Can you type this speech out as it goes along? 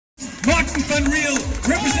Marten van Riel,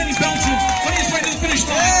 representing Belgium, on his way to the finish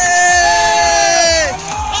line.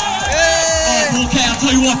 Oh, okay, I'll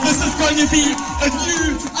tell you what, this is going to be a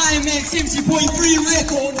new Ironman 70.3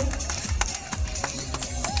 record.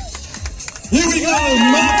 Here we go,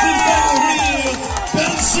 Marten van Riel,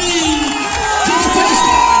 Belgium, to the finish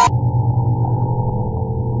line.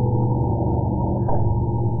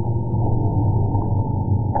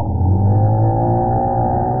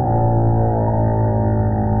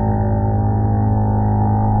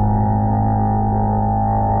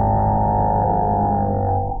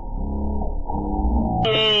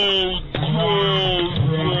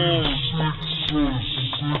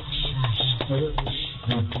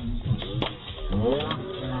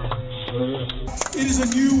 It is a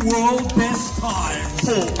new world best time.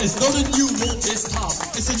 Paul, it's not a new world best time.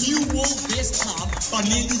 It's a new world best time by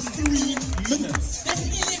nearly 3 minutes. That's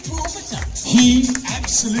nearly a kilometer. He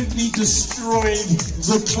absolutely destroyed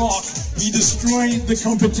the clock. He destroyed the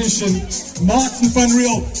competition. Marten van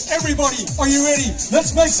Riel. Everybody, are you ready?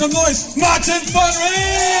 Let's make some noise. Marten van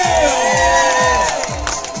Riel!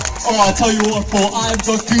 Oh, I tell you what, Paul, I've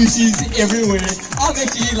got goosies everywhere. I'm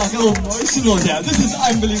actually like a little emotional here. This is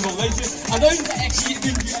unbelievable. I don't actually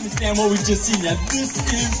think you understand what we've just seen here. This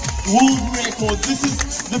is world record. This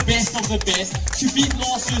is the best of the best. To beat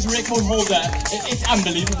last year's record holder, it's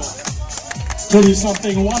unbelievable. Tell you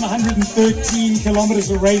something, 113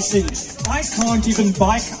 kilometers of racing. I can't even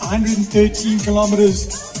bike 113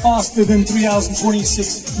 kilometers faster than 3 hours and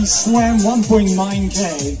 26. He swam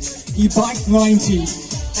 1.9k. He biked 90.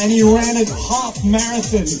 And he ran it half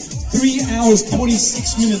marathon, 3 hours,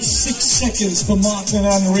 26 minutes, 6 seconds for Marten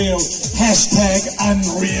Unreal. Hashtag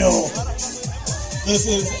Unreal. This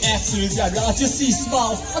is absolutely unreal. I just see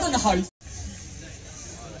smiles. I don't know how.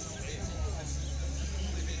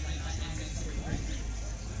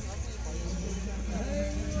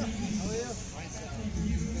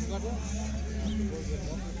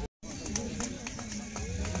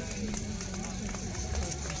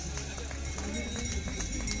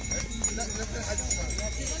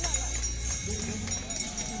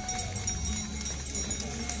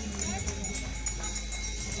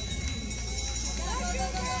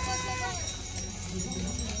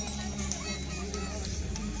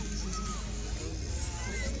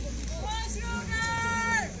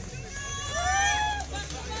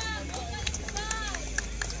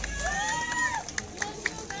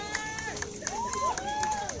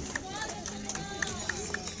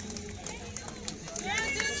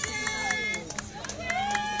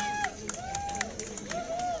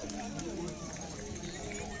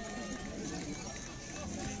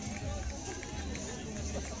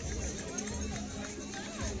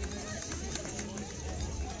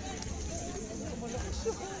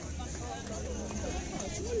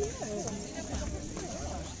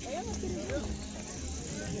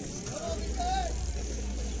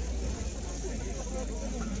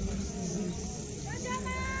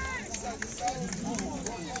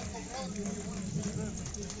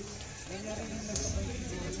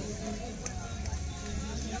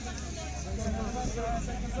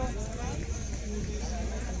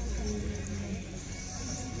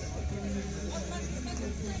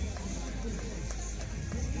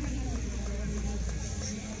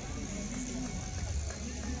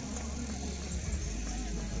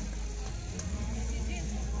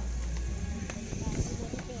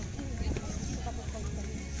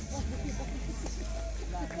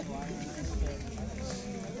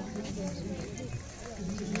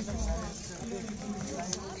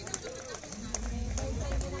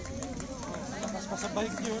 Sa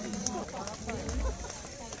bike yun.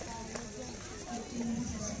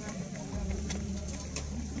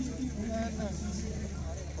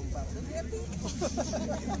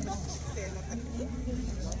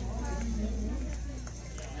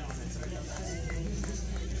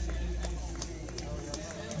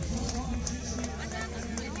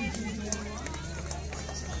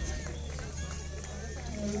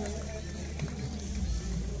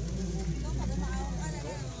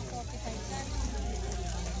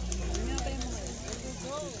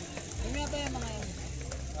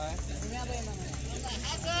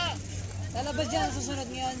 Lalabas dyan, susunod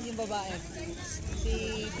ngayon yung babae,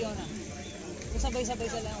 si Fiona. Sabay-sabay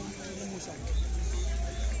sila yung lumusong.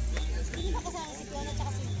 Hindi ba kasama si Fiona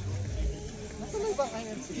tsaka si... Natuloy ba ang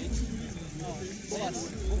IMC? Oo, bukas.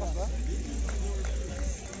 Bukas ba?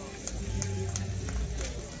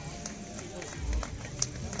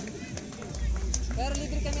 Pero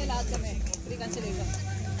libre kami, lahat kami. Free cancellation.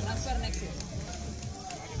 Transfer next year.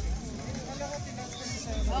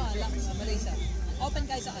 Oo, lang, sa Malaysia. Open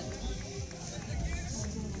kayo saan?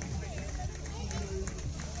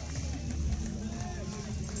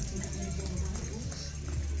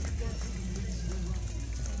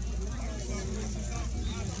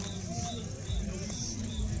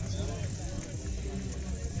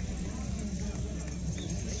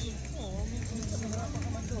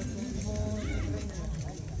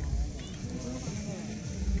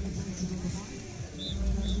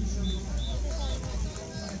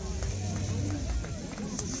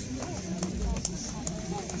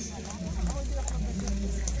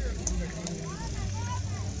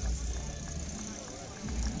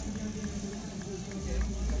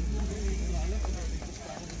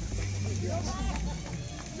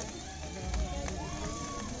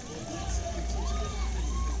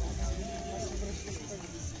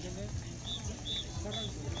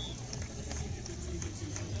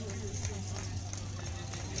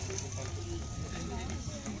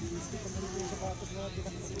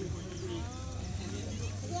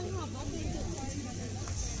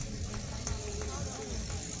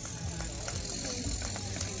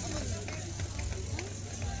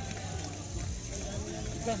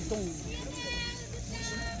 Marten.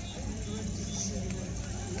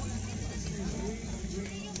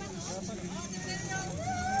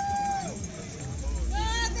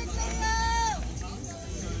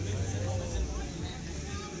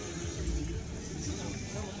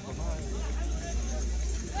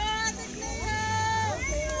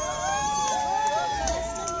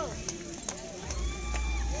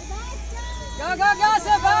 Go, go, go,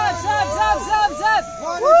 Zip, zip, zip, zip, zip.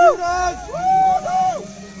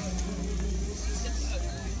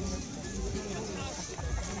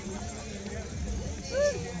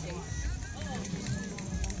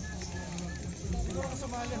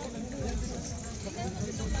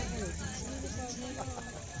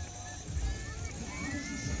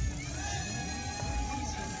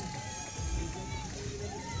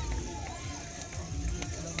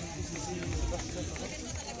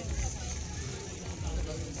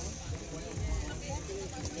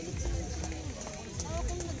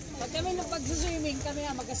 Pag kami nung pag-swimming, kami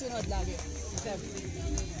nga magkasunod lagi.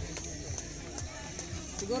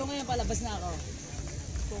 Siguro ngayon palabas na ako.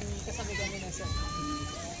 Kung kasabay kami na sa...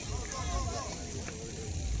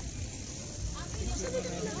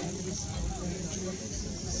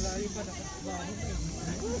 Malayo pa nakasbaho.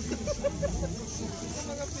 Sa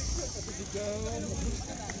mga picture, kasi sigaw.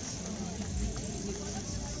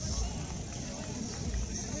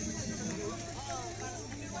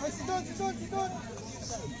 Ay, sidon, sidon, sidon!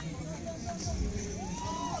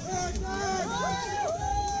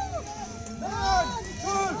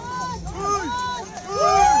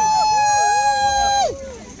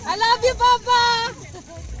 I love you, Papa!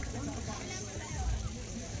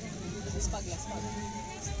 Spag, spag.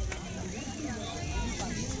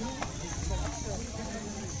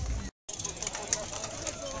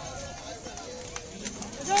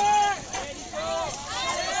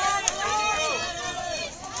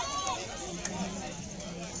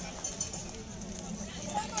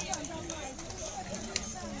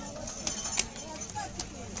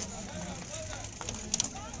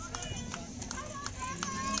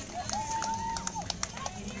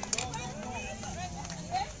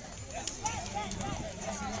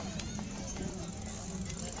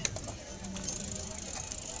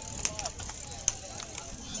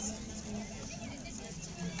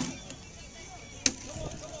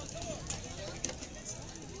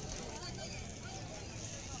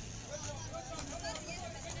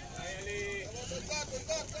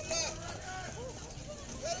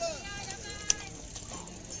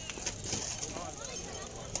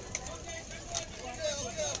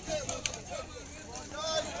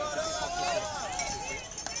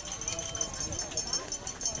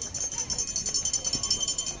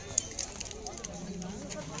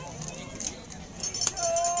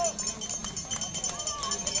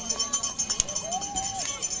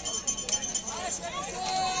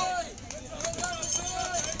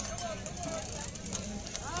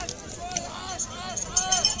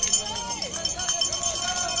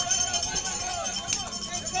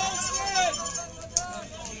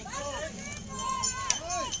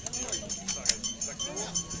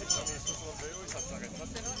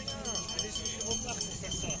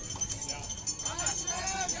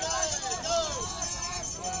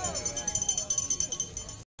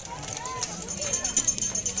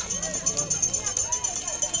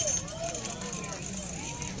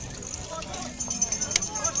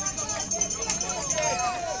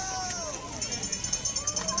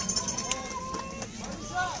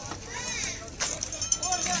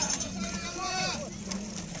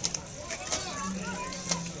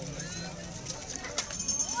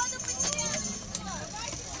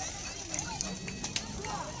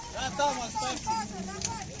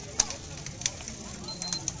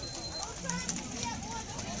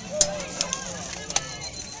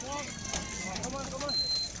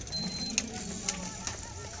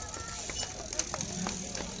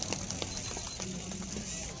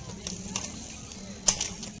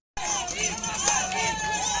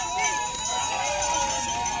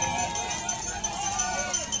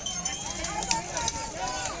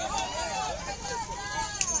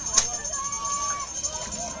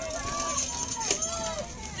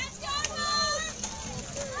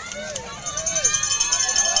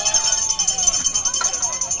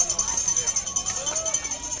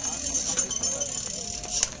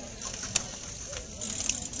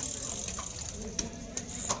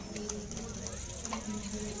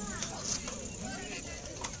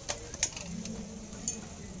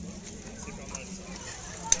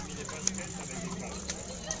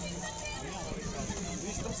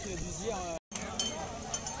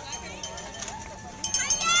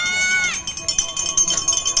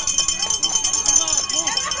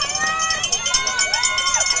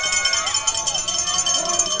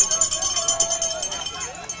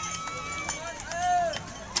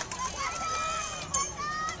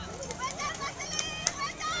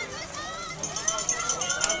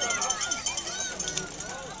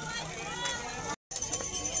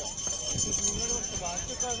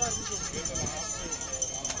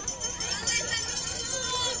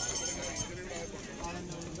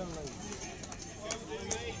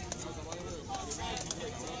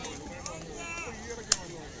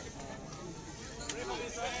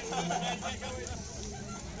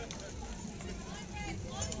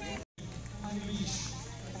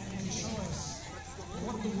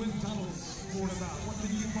 about? What the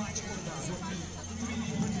new bike's all about? What the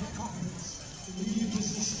new confidence, the new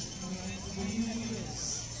position, the new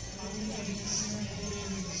areas, how we get into certain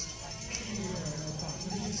areas everywhere in our bike.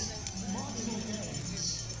 And these marginal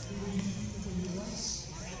gains, when you race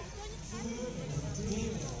further and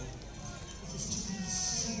further, it's just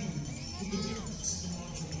insane the difference the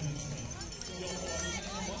marginal gains make.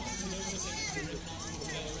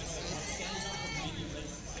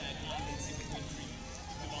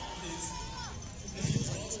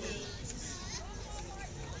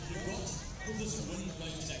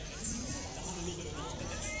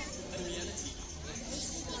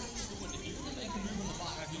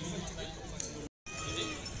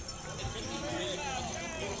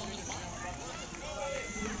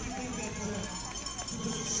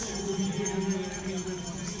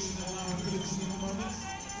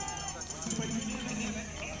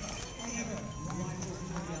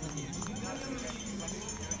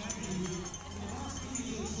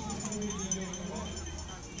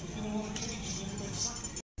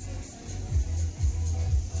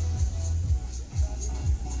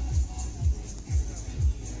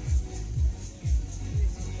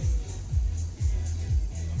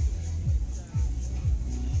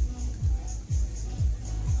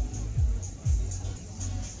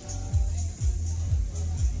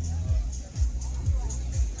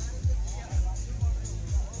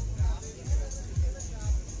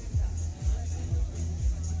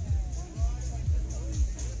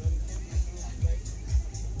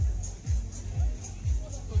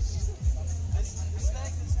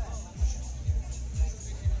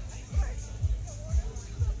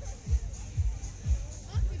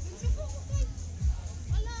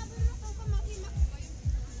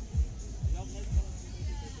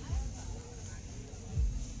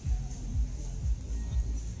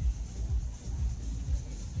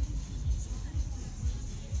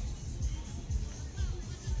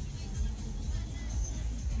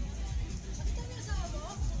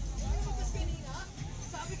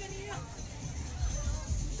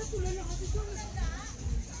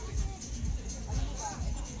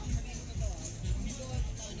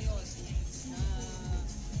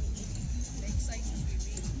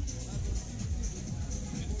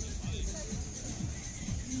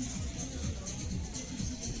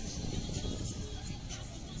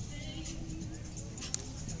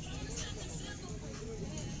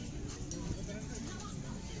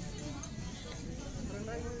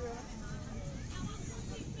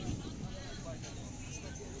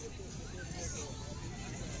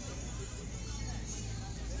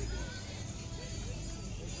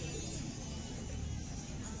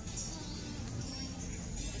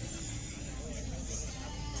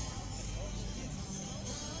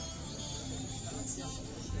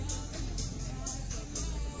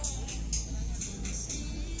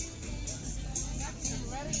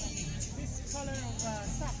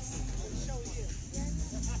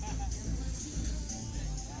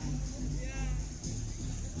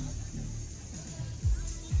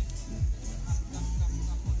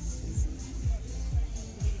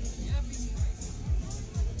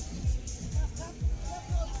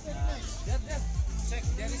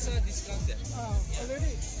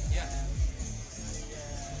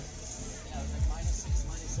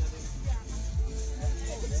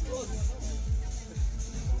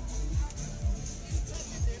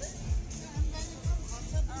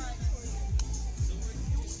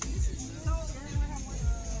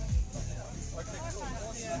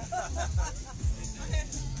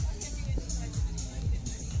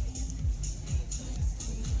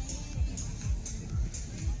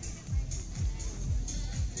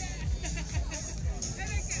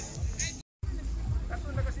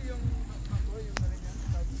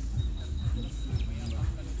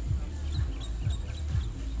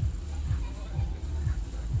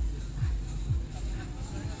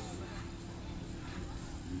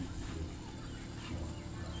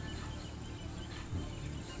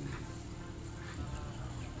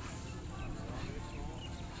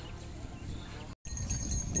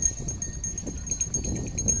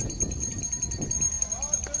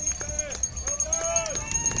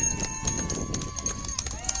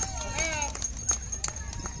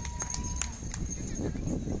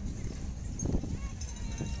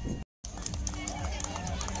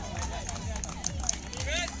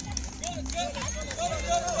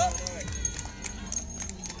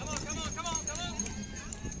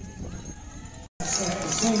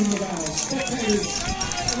 Same with our spectators.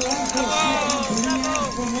 And the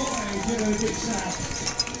last for more, give a big shout.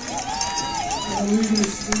 And the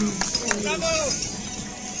luminous green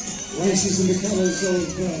races in the colours of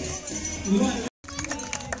light.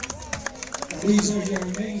 These are your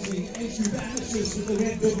amazing HU banishers with the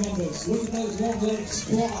red bib numbers. Look at those long legs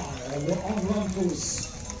fly on the on-run course.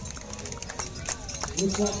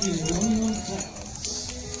 Looks like he's running on clouds.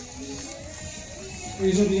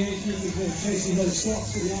 These are the HU before chasing those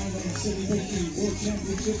slots for the Ironman 70.3 World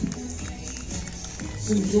Championship.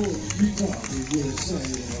 St. George, Utah, USA, in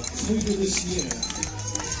October this year.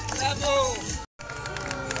 Bravo!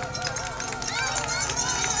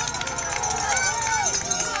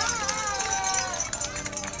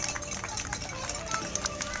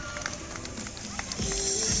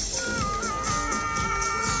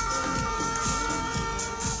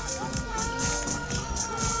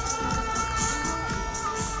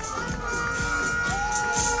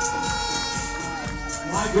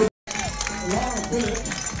 My good Philipp,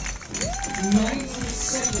 90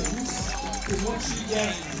 seconds is what she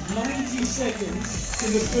gained. 90 seconds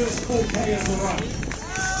in the first 4K of the run.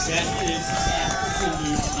 That is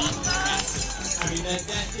absolutely massive. I mean, that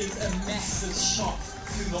is a massive shot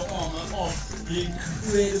to the armor of the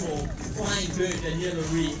incredible flying bird that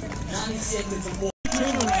Riel. 90 seconds of more. You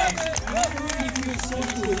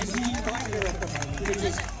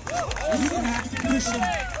don't have to push him.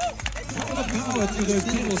 How the power to those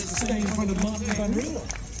pedals to stay in front of Marten van Riel.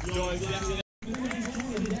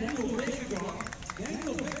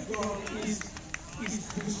 Daniel is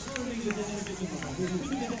controlling the dynamic of the mind. There's a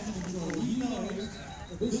bit of dynamic control. We know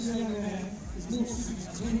that this young man is more suited to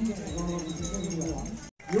 10K rather than 21.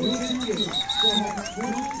 Your champion from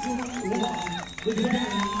 2021, the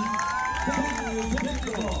Daniel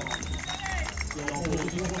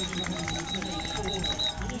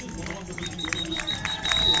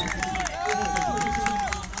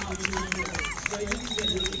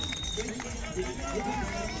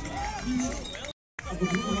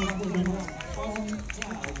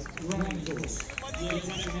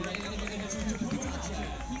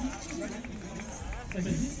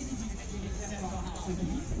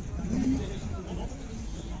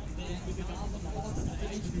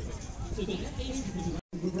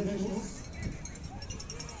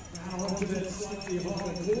Now onto that slightly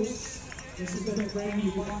harder course. This is the brand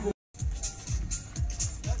new one.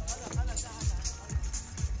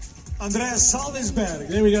 Andreas Salzberg,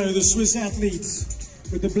 there we go, the Swiss athlete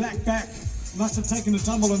with the black back. Must have taken a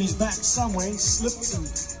tumble on his back somewhere, slipped and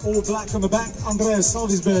all black on the back. Andreas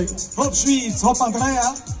Salzberg. Hop Swedes, hop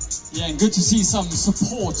Andrea. Yeah, and good to see some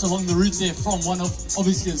support along the route there from one of,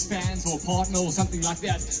 obviously, his fans or partner or something like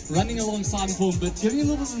that, running alongside him for him, but giving a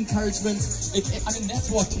little bit of encouragement. I mean, that's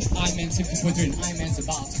what Ironman 70.3 and Ironman's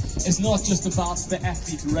about. It's not just about the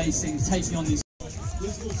athlete racing, taking on these.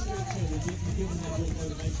 This will given that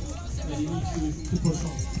motivation that he needs to push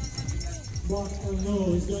on. Marten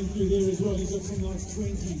is going through there as well. He's got some nice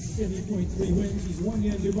 20s, 70.3 wins. He's won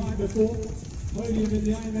here in Dubai before. Podium in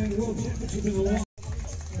the Ironman World Championship in the one.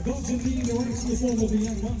 Belgian leading the race in the form of the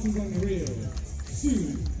young Marten van Riel.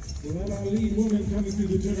 Soon, we'll have our lead woman coming through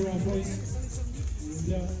the turnaround point.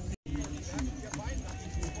 And,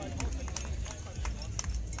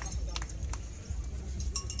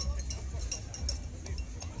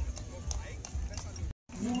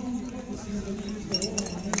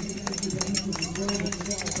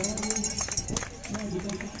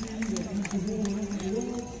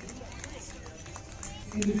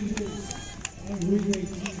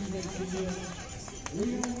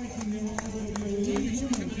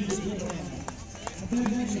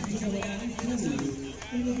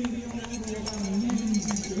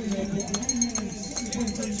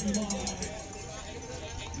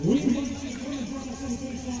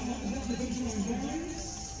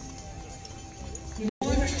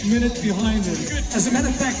 minute behind him. As a matter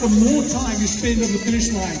of fact, the more time you spend on the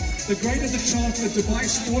finish line, the greater the chance that Dubai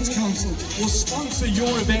Sports Council will sponsor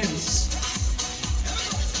your events.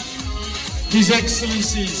 His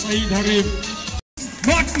Excellency Saeed Harib.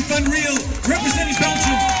 Marten van Riel representing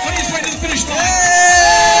Belgium on his way to the finish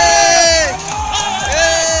line.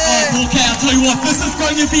 Oh, okay, I'll tell you what, this is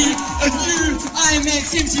going to be a new Ironman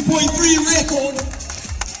 70.3 record.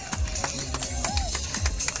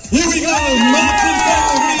 Here we go, Marten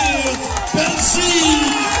van Riel, Belgium,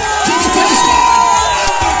 to the finish line.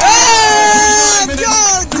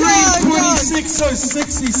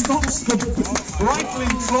 3:26.06, he stops the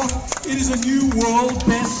Breitling clock. It is a new world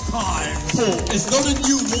best time. Paul, it's not a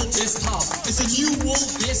new world best time. It's a new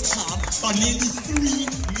world best time by nearly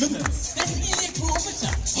 3 minutes. That's nearly a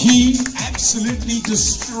kilometer. He absolutely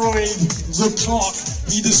destroyed the clock.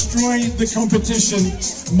 He destroyed the competition.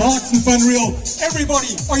 Marten van Riel.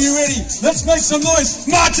 Everybody, are you ready? Let's make some noise.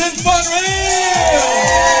 Marten van Riel!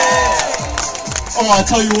 Oh, I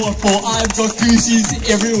tell you what, Paul, I've got goosies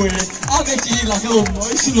everywhere. I'm actually like a little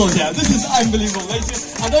emotional here. This is unbelievable.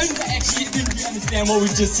 Ladies, I don't actually think you understand what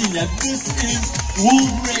we've just seen here. This is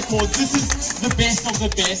world record. This is the best of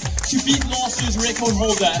the best. She beat last year's record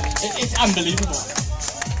holder. It's unbelievable.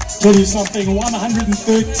 Tell you something,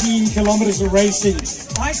 113 kilometers of racing.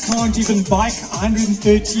 I can't even bike 113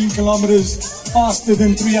 kilometers faster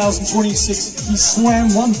than 3 hours and 26. He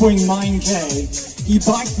swam 1.9k. He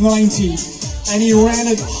biked 90. And he ran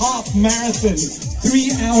a half marathon,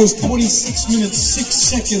 3 hours, 26 minutes, 6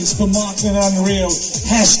 seconds for Marten Unreal.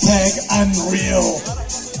 Hashtag Unreal.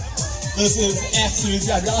 This is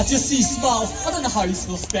absolutely unreal. I just see smiles. I don't know how he's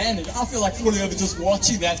still standing. I feel like falling over just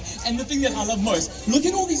watching that. And the thing that I love most, look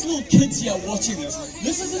at all these little kids here watching this.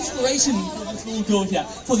 This is inspiration for this little girl here,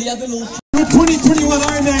 for the other little kids. 2021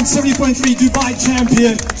 Ironman 70.3 Dubai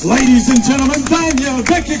champion, ladies and gentlemen, Daniel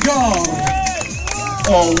Beckegaard.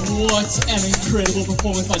 Oh, what an incredible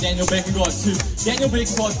performance by Daniel Beckegaard too. Daniel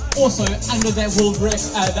Beckegaard also under that world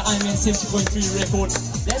record, the Ironman 70.3 record.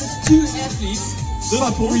 That is 2 athletes.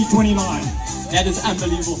 Sub 329. That is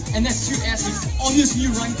unbelievable. And that's 2 athletes on this new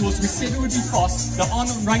run course. We said it would be fast. The on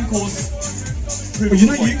run course. Well, you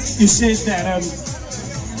know, you said that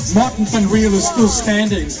Marten van Riel is still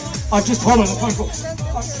standing. I just hold on a phone call.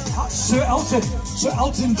 Sir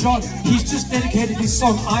Elton John, he's just dedicated his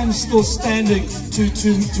song "I'm Still Standing"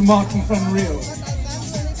 to Marten van Riel.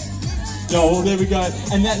 Oh, well, there we go.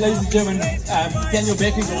 And that, ladies and gentlemen, Daniel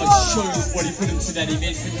Beckegaard shows what he put into that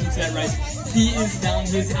event, into that race. He is down,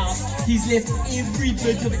 he's out. He's left every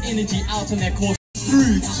bit of energy out on that course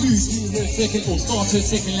through to her second, or start her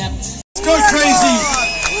second lap. Let's go crazy!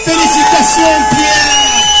 Félicitations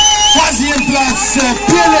Pierre! 3e place,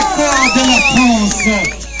 Pierre Leclerc de la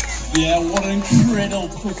France. Yeah, what an incredible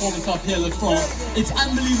performance by Pierre Leclerc. It's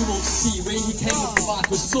unbelievable to see where he came with the bike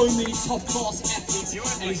with so many top-class athletes,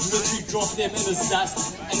 and he's literally dropped them in his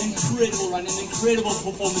dust. An incredible run, an incredible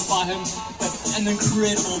performance by him, but an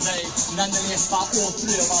incredible day, nonetheless, by all 3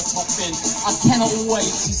 of our top men. I cannot wait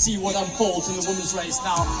to see what unfolds in the women's race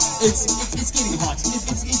now. It's getting hot.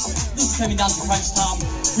 This is coming down to crunch time.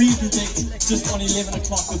 We predict just on 11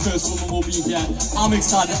 o'clock the first woman will be here. I'm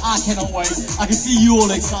excited. I cannot wait. I can see you all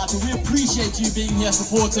excited. We appreciate you being here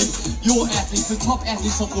supporting your athletes, the top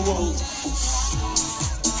athletes of the world.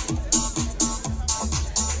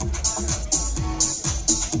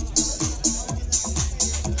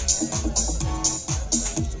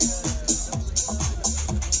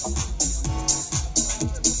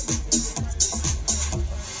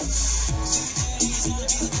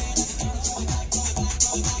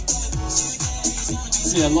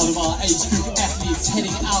 See a lot of our age group athletes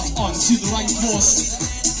heading out onto the run course.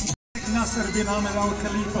 Nasser bin Ahmed Al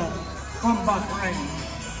Khalifa from Bahrain.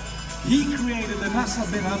 He created the Nasser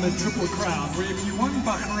bin Ahmed Triple Crown, where if you won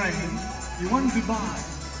Bahrain, you won Dubai,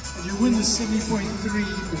 and you win the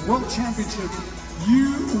 70.3 World Championship,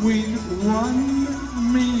 you win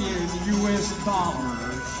 $1 million US.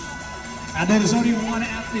 And there is only one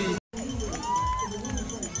athlete.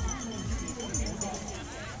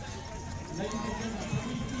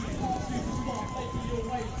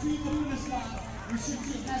 We should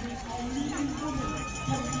be having our leading women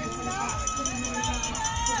coming in for the back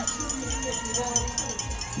of the world,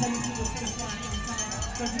 coming to the finish line in time.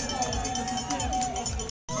 So you know, in the vicinity of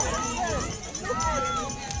the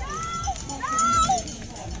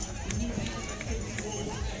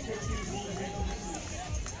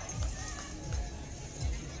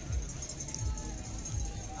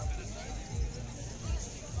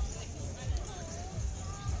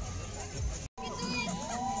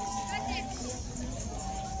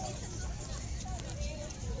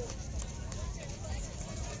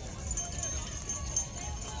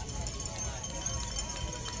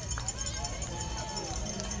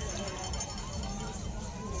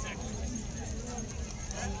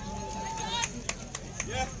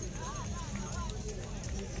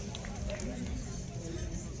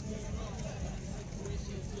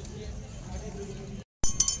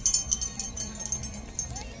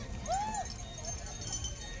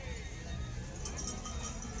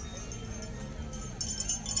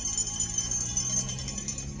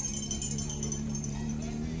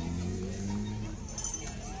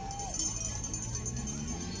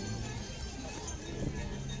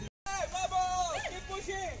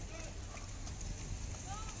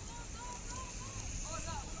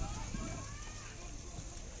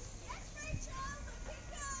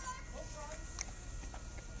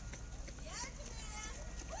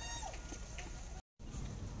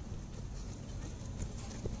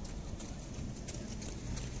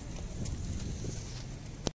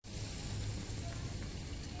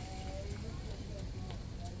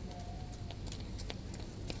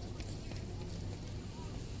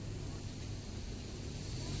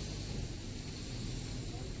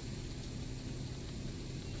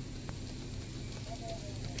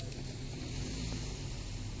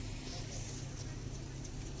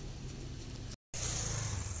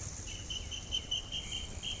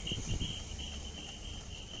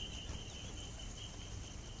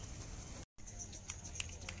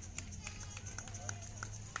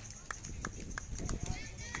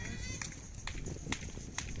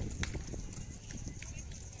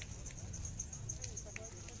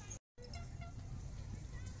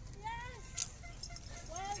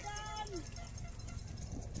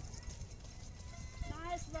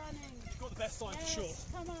sure.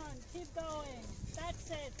 Come on, keep going.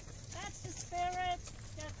 That's it. That's the spirit.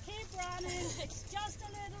 Just keep running. Just a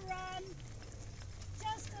little run.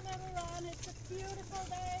 Just a little run. It's a beautiful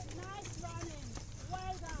day. Nice running.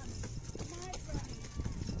 Well done. Nice running.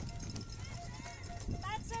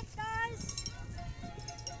 That's it, guys.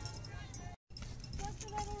 Just a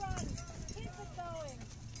little run. Keep it going.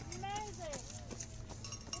 Amazing.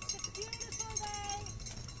 It's a beautiful day.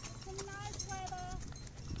 Some nice weather.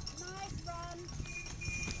 Nice run.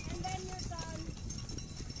 And then you're done.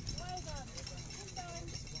 Well done. Keep going.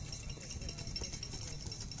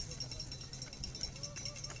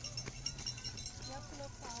 You have to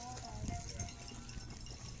look power, guys.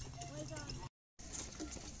 Well done.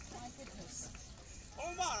 My goodness.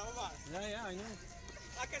 Omar. Yeah, I know.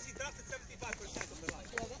 I guess he drafted 75% of the line.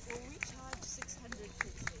 Yeah, well, we charge 600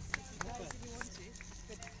 pieces. If you guys, if you want to,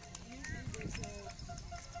 but